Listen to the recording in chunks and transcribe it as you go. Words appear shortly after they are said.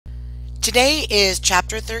Today is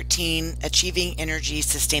Chapter 13, Achieving Energy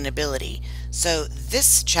Sustainability. So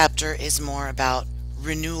this chapter is more about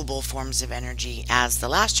renewable forms of energy, as the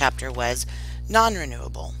last chapter was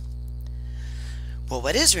non-renewable. Well,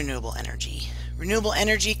 what is renewable energy? Renewable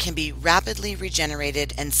energy can be rapidly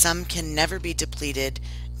regenerated, and some can never be depleted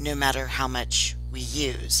no matter how much we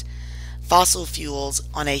use. Fossil fuels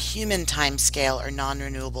on a human time scale are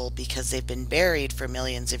non-renewable because they've been buried for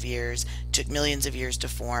millions of years, took millions of years to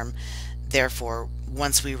form. Therefore,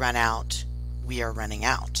 once we run out, we are running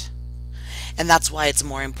out. And that's why it's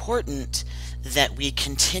more important that we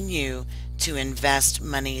continue to invest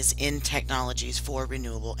monies in technologies for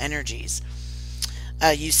renewable energies.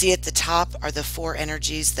 You see at the top are the four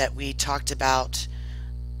energies that we talked about,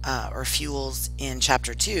 or fuels, in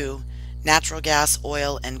Chapter 2. Natural gas,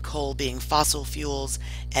 oil, and coal being fossil fuels,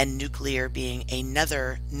 and nuclear being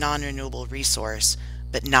another non-renewable resource,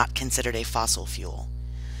 but not considered a fossil fuel.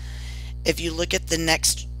 If you look at the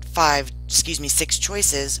next six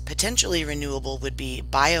choices, potentially renewable would be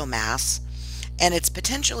biomass, and it's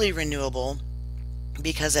potentially renewable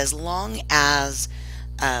because as long as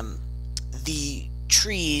the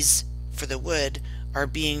trees for the wood are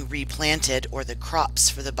being replanted, or the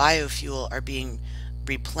crops for the biofuel are being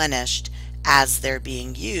replenished as they're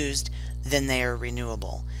being used, then they are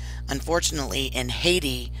renewable. Unfortunately, in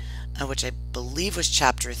Haiti, which I believe was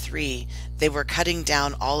Chapter 3, they were cutting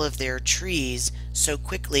down all of their trees so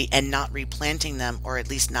quickly and not replanting them, or at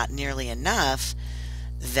least not nearly enough,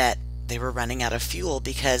 that they were running out of fuel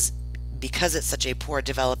because it's such a poor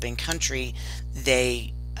developing country.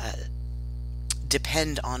 They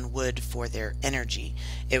depend on wood for their energy.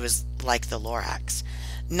 It was like the Lorax.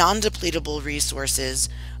 Non-depletable resources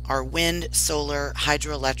are wind, solar,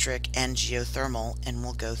 hydroelectric, and geothermal, and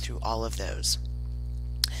we'll go through all of those.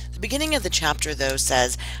 The beginning of the chapter, though,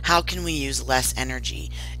 says, how can we use less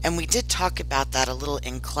energy? And we did talk about that a little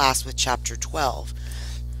in class with Chapter 12,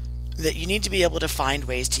 that you need to be able to find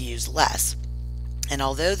ways to use less. And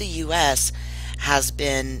although the U.S. has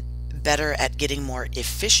been better at getting more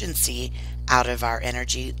efficiency out of our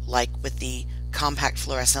energy, like with the compact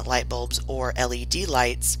fluorescent light bulbs or LED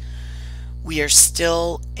lights, we are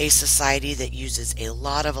still a society that uses a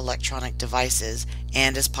lot of electronic devices,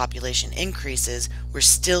 and as population increases, we're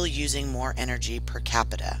still using more energy per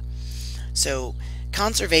capita. So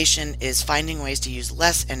conservation is finding ways to use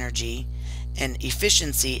less energy, and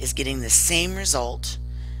efficiency is getting the same result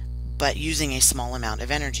but using a small amount of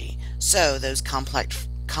energy. So those compact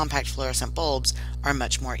fluorescent bulbs are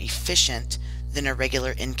much more efficient than a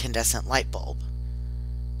regular incandescent light bulb.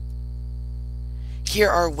 Here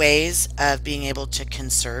are ways of being able to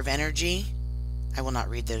conserve energy. I will not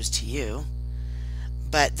read those to you,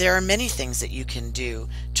 but there are many things that you can do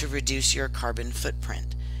to reduce your carbon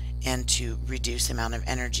footprint and to reduce the amount of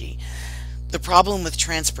energy. The problem with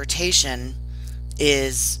transportation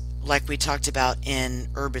is, like we talked about in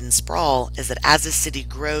urban sprawl, is that as a city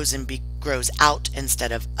grows and grows out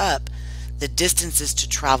instead of up, the distances to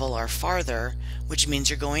travel are farther, which means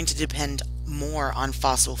you're going to depend more on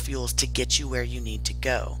fossil fuels to get you where you need to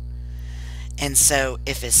go. And so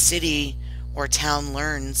if a city or town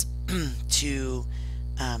learns to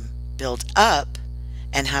build up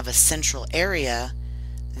and have a central area,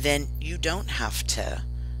 then you don't have to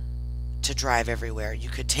drive everywhere. You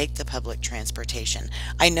could take the public transportation.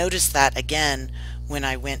 I noticed that again when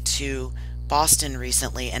I went to Boston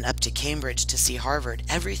recently and up to Cambridge to see Harvard.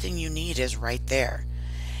 Everything you need is right there.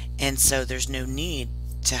 And so there's no need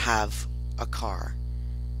to have a car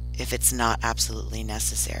if it's not absolutely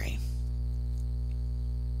necessary.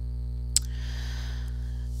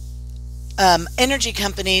 Energy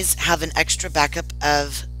companies have an extra backup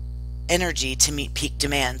of energy to meet peak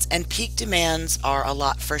demands, and peak demands are a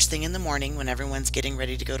lot first thing in the morning when everyone's getting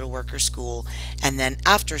ready to go to work or school, and then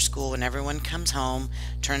after school when everyone comes home,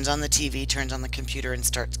 turns on the TV, turns on the computer, and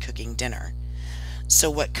starts cooking dinner. So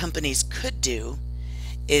what companies could do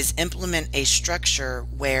is implement a structure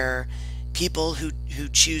where people who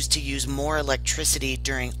choose to use more electricity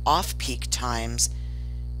during off-peak times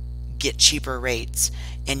get cheaper rates,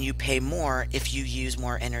 and you pay more if you use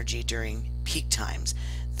more energy during peak times.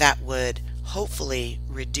 That would hopefully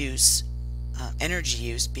reduce energy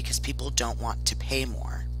use because people don't want to pay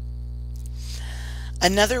more.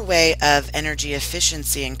 Another way of energy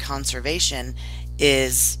efficiency and conservation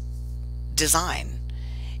is design,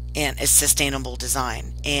 and is sustainable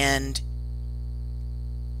design. And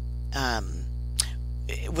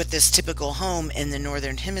with this typical home in the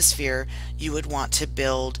northern hemisphere, you would want to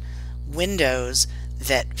build windows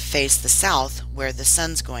that face the south where the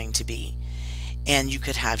sun's going to be, and you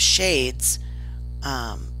could have shades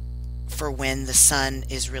for when the sun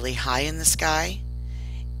is really high in the sky,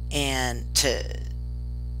 and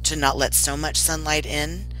to not let so much sunlight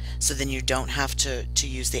in, so then you don't have to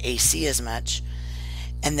use the AC as much.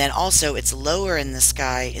 And then also it's lower in the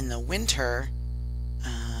sky in the winter,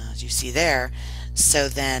 as you see there, so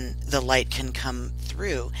then the light can come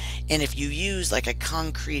through. And if you use like a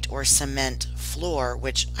concrete or cement floor,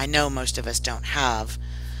 which I know most of us don't have,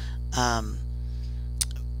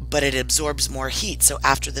 but it absorbs more heat, so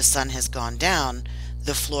after the sun has gone down,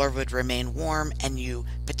 the floor would remain warm and you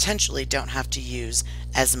potentially don't have to use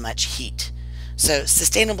as much heat. So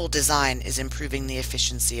sustainable design is improving the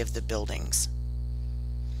efficiency of the buildings.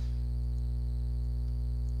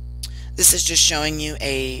 This is just showing you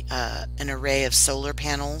an array of solar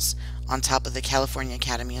panels on top of the California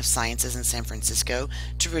Academy of Sciences in San Francisco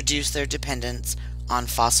to reduce their dependence on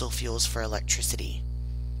fossil fuels for electricity.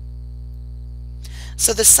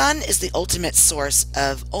 So the sun is the ultimate source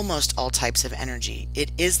of almost all types of energy.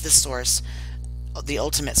 It is the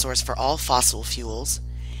ultimate source for all fossil fuels,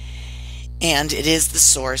 and it is the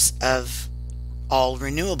source of all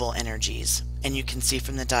renewable energies. And you can see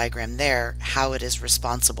from the diagram there how it is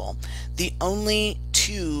responsible. The only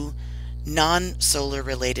two non-solar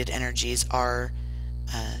related energies are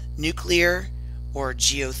nuclear or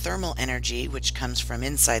geothermal energy, which comes from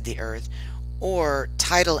inside the earth, or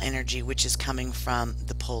tidal energy, which is coming from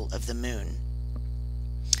the pull of the moon.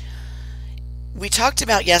 We talked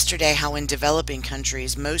about yesterday how in developing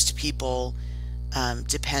countries most people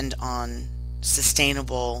depend on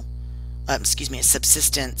subsistence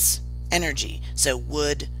energy. So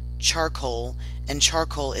wood, charcoal, and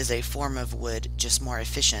charcoal is a form of wood, just more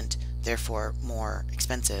efficient, therefore more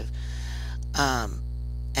expensive, and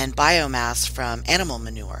biomass from animal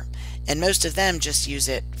manure. And most of them just use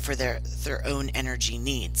it for their own energy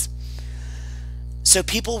needs. So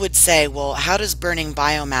people would say, well, how does burning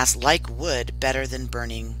biomass like wood better than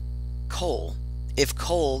burning coal, if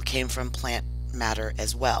coal came from plant matter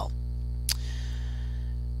as well?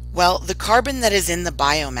 Well, the carbon that is in the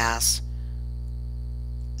biomass,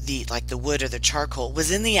 like the wood or the charcoal, was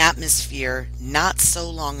in the atmosphere not so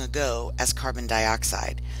long ago as carbon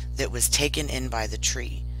dioxide that was taken in by the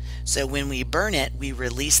tree. So when we burn it, we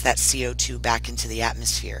release that CO2 back into the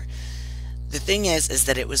atmosphere. The thing is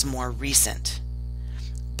that it was more recent.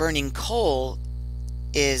 Burning coal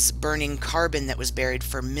is burning carbon that was buried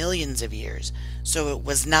for millions of years, so it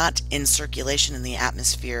was not in circulation in the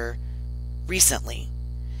atmosphere recently.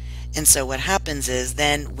 And so what happens is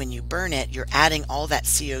then when you burn it, you're adding all that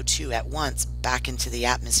CO2 at once back into the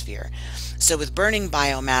atmosphere. So with burning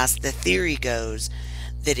biomass, the theory goes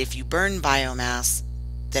that if you burn biomass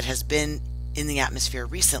that has been in the atmosphere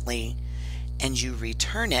recently and you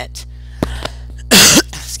return it,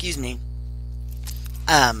 excuse me,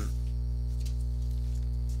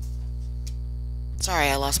 sorry,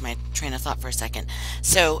 I lost my train of thought for a second.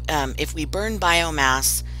 So if we burn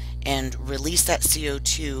biomass and release that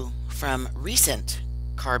CO2 from recent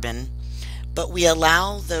carbon, but we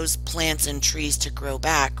allow those plants and trees to grow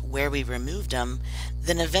back where we removed them,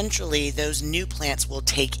 then eventually those new plants will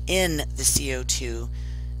take in the CO2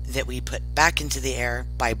 that we put back into the air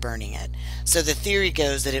by burning it. So the theory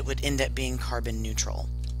goes that it would end up being carbon neutral.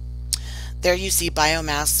 There you see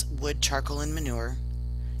biomass, wood, charcoal, and manure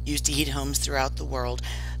used to heat homes throughout the world.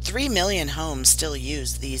 3 million homes still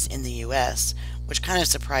use these in the US, which kind of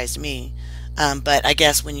surprised me. But I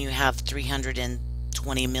guess when you have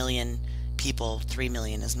 320 million people, 3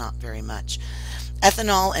 million is not very much.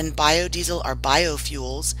 Ethanol and biodiesel are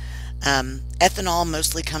biofuels. Ethanol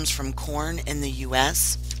mostly comes from corn in the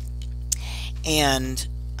US, and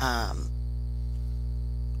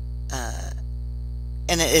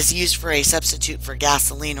it is used for a substitute for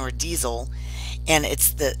gasoline or diesel. And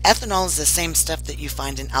ethanol is the same stuff that you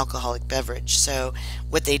find in alcoholic beverage. So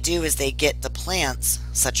what they do is they get the plants,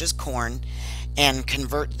 such as corn, and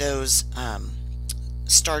convert those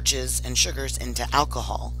starches and sugars into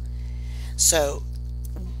alcohol. So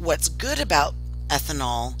what's good about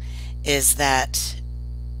ethanol is that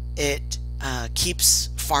it keeps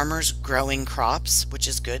farmers growing crops, which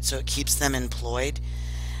is good, so it keeps them employed.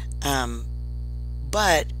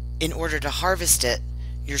 But in order to harvest it,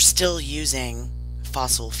 you're still using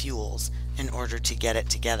fossil fuels in order to get it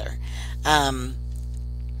together.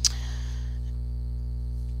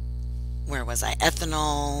 Where was I?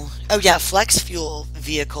 Ethanol. Oh yeah, flex fuel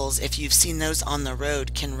vehicles, if you've seen those on the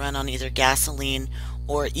road, can run on either gasoline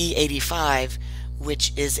or E85,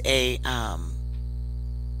 which is a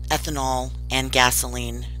ethanol and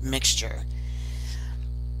gasoline mixture.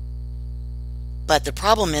 But the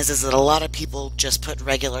problem is that a lot of people just put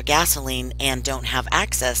regular gasoline and don't have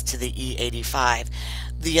access to the E85.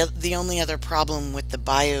 The only other problem with the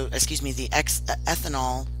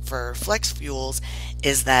ethanol for flex fuels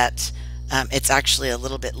is that it's actually a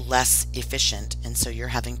little bit less efficient, and so you're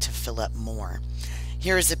having to fill up more.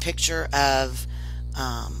 Here is a picture of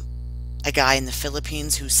a guy in the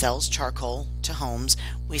Philippines who sells charcoal to homes.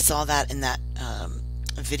 We saw that in that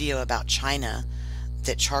video about China,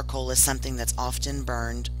 that charcoal is something that's often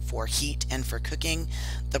burned for heat and for cooking.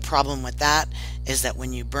 The problem with that is that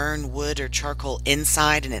when you burn wood or charcoal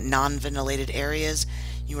inside and in non-ventilated areas,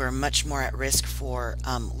 you are much more at risk for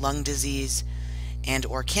lung disease and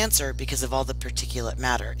or cancer because of all the particulate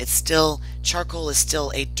matter. Charcoal is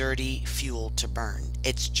still a dirty fuel to burn.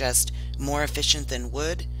 It's just more efficient than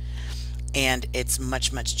wood, and it's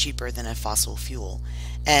much, much cheaper than a fossil fuel.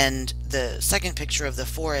 And the second picture of the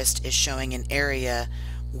forest is showing an area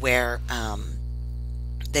where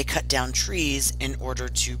they cut down trees in order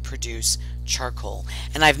to produce charcoal.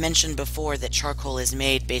 And I've mentioned before that charcoal is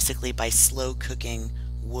made basically by slow cooking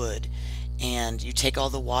wood. And you take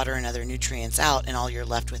all the water and other nutrients out, and all you're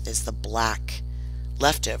left with is the black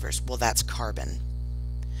leftovers. Well, that's carbon.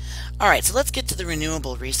 Alright, so let's get to the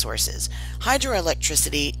renewable resources.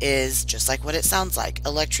 Hydroelectricity is just like what it sounds like,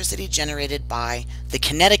 electricity generated by the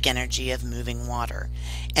kinetic energy of moving water,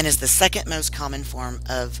 and is the second most common form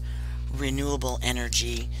of renewable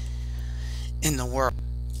energy in the world,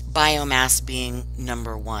 biomass being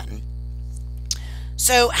number one.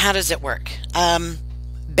 So how does it work?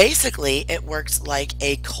 Basically, it works like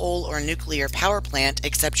a coal or nuclear power plant,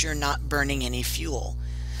 except you're not burning any fuel.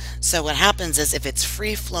 So what happens is, if it's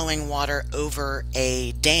free-flowing water over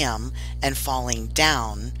a dam and falling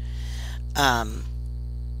down, the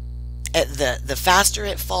faster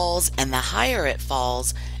it falls and the higher it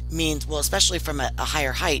falls means, well, especially from a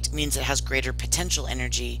higher height, means it has greater potential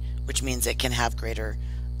energy, which means it can have greater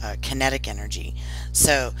kinetic energy.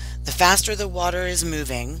 So the faster the water is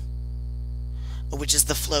moving, which is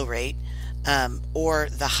the flow rate, or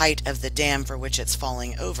the height of the dam for which it's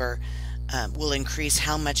falling over, will increase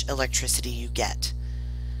how much electricity you get.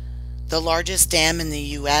 The largest dam in the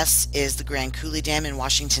U.S. is the Grand Coulee Dam in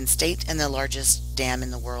Washington State, and the largest dam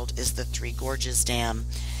in the world is the Three Gorges Dam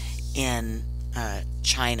in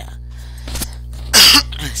China.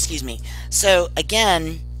 Excuse me. So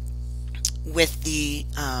again, with the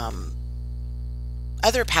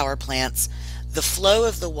other power plants, the flow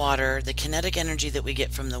of the water, the kinetic energy that we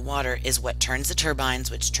get from the water, is what turns the turbines,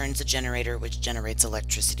 which turns the generator, which generates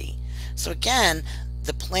electricity. So again,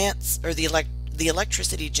 the plants, or the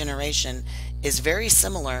electricity generation, is very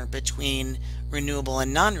similar between renewable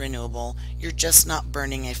and non-renewable. You're just not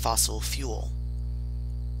burning a fossil fuel.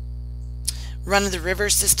 Run-of-the-river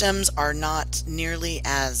systems are not nearly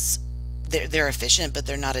as, they're efficient, but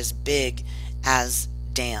they're not as big as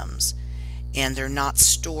dams, and they're not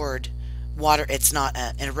stored water. It's not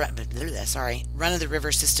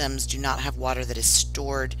run-of-the-river systems do not have water that is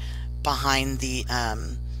stored behind the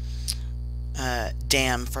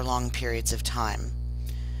dam for long periods of time.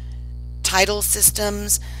 Tidal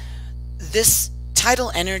systems, this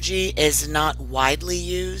tidal energy is not widely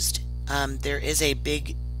used. There is a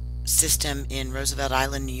big system in Roosevelt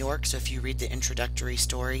Island, New York, so if you read the introductory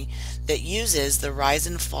story, that uses the rise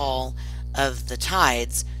and fall of the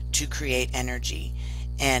tides to create energy,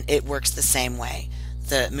 and it works the same way.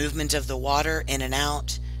 The movement of the water in and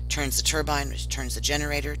out turns the turbine, which turns the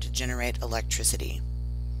generator to generate electricity.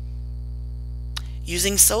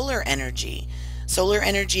 Using solar energy. Solar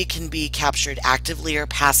energy can be captured actively or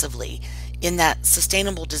passively. In that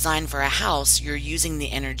sustainable design for a house, you're using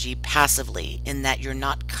the energy passively, in that you're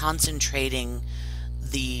not concentrating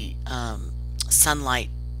the sunlight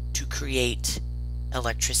to create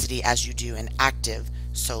electricity as you do in active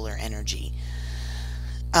solar energy.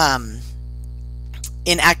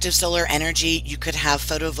 In active solar energy, you could have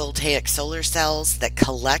photovoltaic solar cells that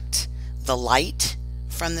collect the light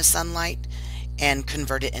from the sunlight and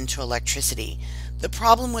convert it into electricity. The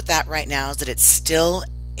problem with that right now is that it's still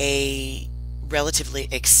a relatively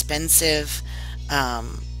expensive,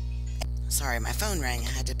 sorry, my phone rang, I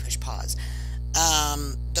had to push pause.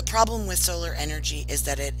 The problem with solar energy is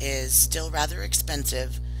that it is still rather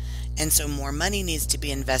expensive, and so more money needs to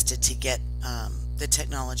be invested to get the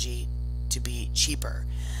technology to be cheaper.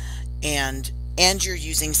 And you're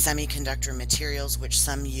using semiconductor materials, which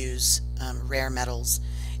some use rare metals,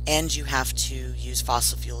 and you have to use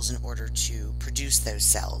fossil fuels in order to produce those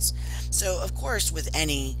cells. So of course, with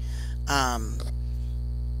any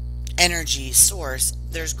energy source,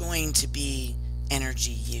 there's going to be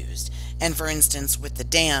energy used. And for instance, with the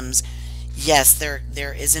dams, Yes,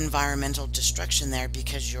 there is environmental destruction there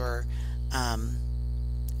because you're um,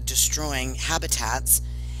 destroying habitats.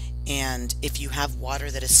 And if you have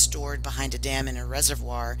water that is stored behind a dam in a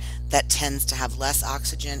reservoir, that tends to have less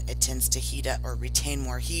oxygen. It tends to heat up or retain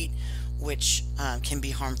more heat, which can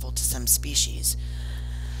be harmful to some species.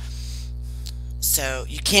 So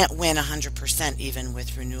you can't win 100% even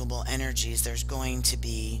with renewable energies. There's going to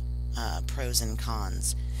be pros and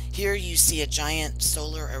cons. Here you see a giant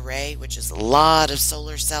solar array, which is a lot of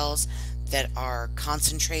solar cells that are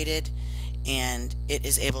concentrated, and it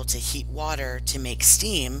is able to heat water to make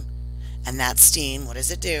steam. And that steam, what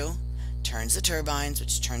does it do? Turns the turbines,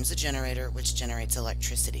 which turns the generator, which generates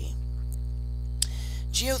electricity.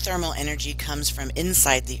 Geothermal energy comes from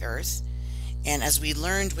inside the earth. And as we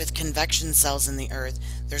learned with convection cells in the earth,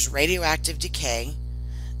 there's radioactive decay.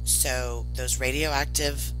 So those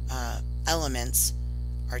radioactive elements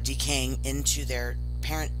are decaying into their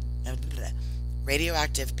parent,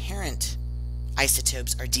 radioactive parent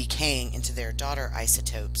isotopes are decaying into their daughter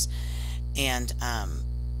isotopes. And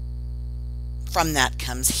from that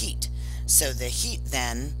comes heat. So the heat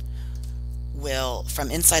then will, from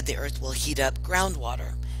inside the earth, will heat up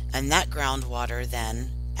groundwater. And that groundwater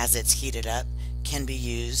then, as it's heated up, can be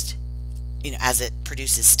used, as it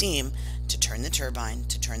produces steam, to turn the turbine,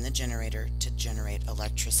 to turn the generator, to generate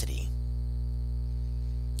electricity.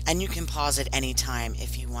 And you can pause at any time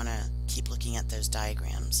if you want to keep looking at those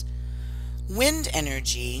diagrams. Wind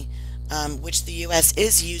energy, which the US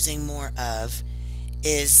is using more of,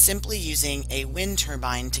 is simply using a wind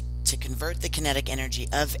turbine to convert the kinetic energy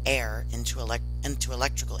of air into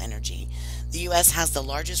electrical energy. The US has the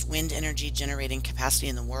largest wind energy generating capacity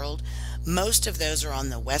in the world. Most of those are on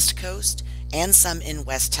the west coast and some in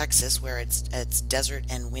West Texas where it's desert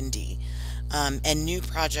and windy. And new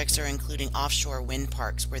projects are including offshore wind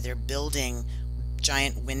parks where they're building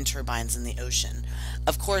giant wind turbines in the ocean.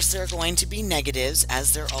 Of course, there are going to be negatives,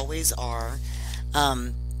 as there always are,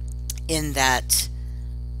 in that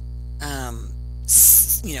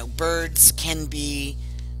birds can be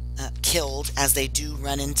killed, as they do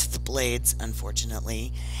run into the blades,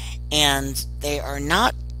 unfortunately, and they are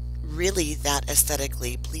not really that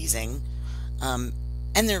aesthetically pleasing, and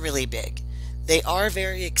they're really big. They are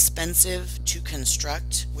very expensive to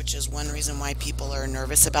construct, which is one reason why people are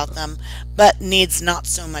nervous about them, but needs not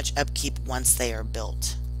so much upkeep once they are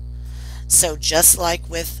built. So just like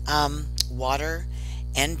with water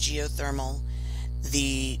and geothermal,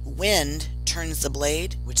 the wind turns the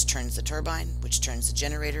blade, which turns the turbine, which turns the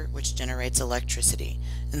generator, which generates electricity.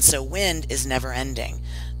 And so wind is never ending.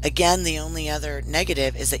 Again, the only other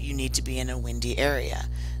negative is that you need to be in a windy area.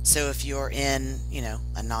 So if you're in,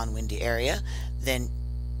 a non-windy area, then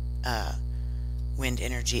wind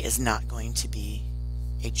energy is not going to be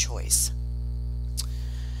a choice.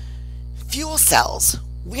 Fuel cells.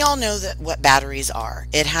 We all know that what batteries are.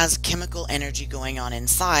 It has chemical energy going on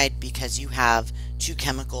inside because you have two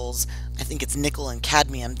chemicals, I think it's nickel and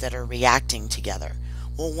cadmium, that are reacting together.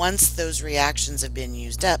 Well, once those reactions have been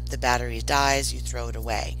used up, the battery dies, you throw it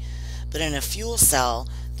away. But in a fuel cell,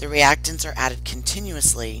 the reactants are added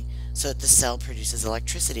continuously so that the cell produces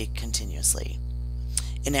electricity continuously.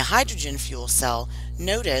 In a hydrogen fuel cell,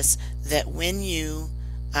 notice that when you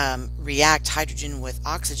react hydrogen with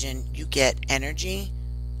oxygen, you get energy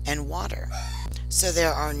and water. So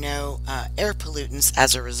there are no air pollutants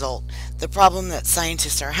as a result. The problem that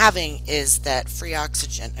scientists are having is that free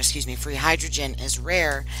hydrogen is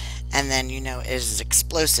rare, and then it is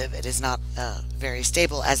explosive. It is not very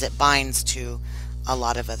stable as it binds to a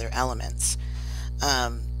lot of other elements.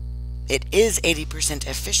 It is 80%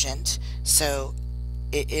 efficient, so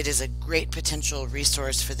it is a great potential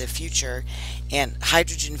resource for the future, and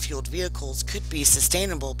hydrogen fueled vehicles could be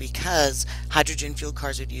sustainable because hydrogen fueled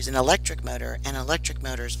cars would use an electric motor, and electric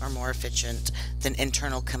motors are more efficient than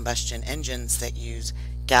internal combustion engines that use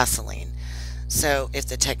gasoline. So if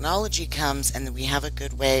the technology comes and we have a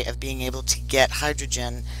good way of being able to get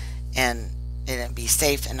hydrogen and it be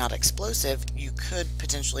safe and not explosive, you could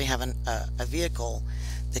potentially have a vehicle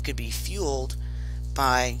that could be fueled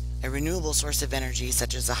by a renewable source of energy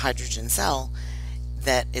such as a hydrogen cell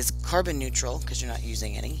that is carbon neutral because you're not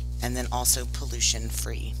using any, and then also pollution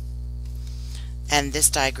free. And this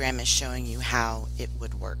diagram is showing you how it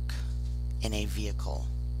would work in a vehicle.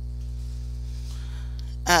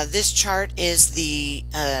 This chart is the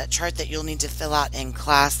chart that you'll need to fill out in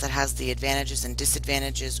class that has the advantages and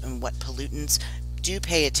disadvantages and what pollutants. Do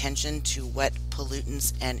pay attention to what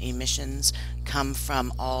pollutants and emissions come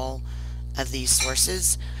from all of these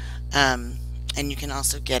sources. And you can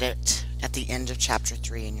also get it at the end of chapter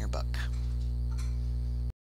 3 in your book.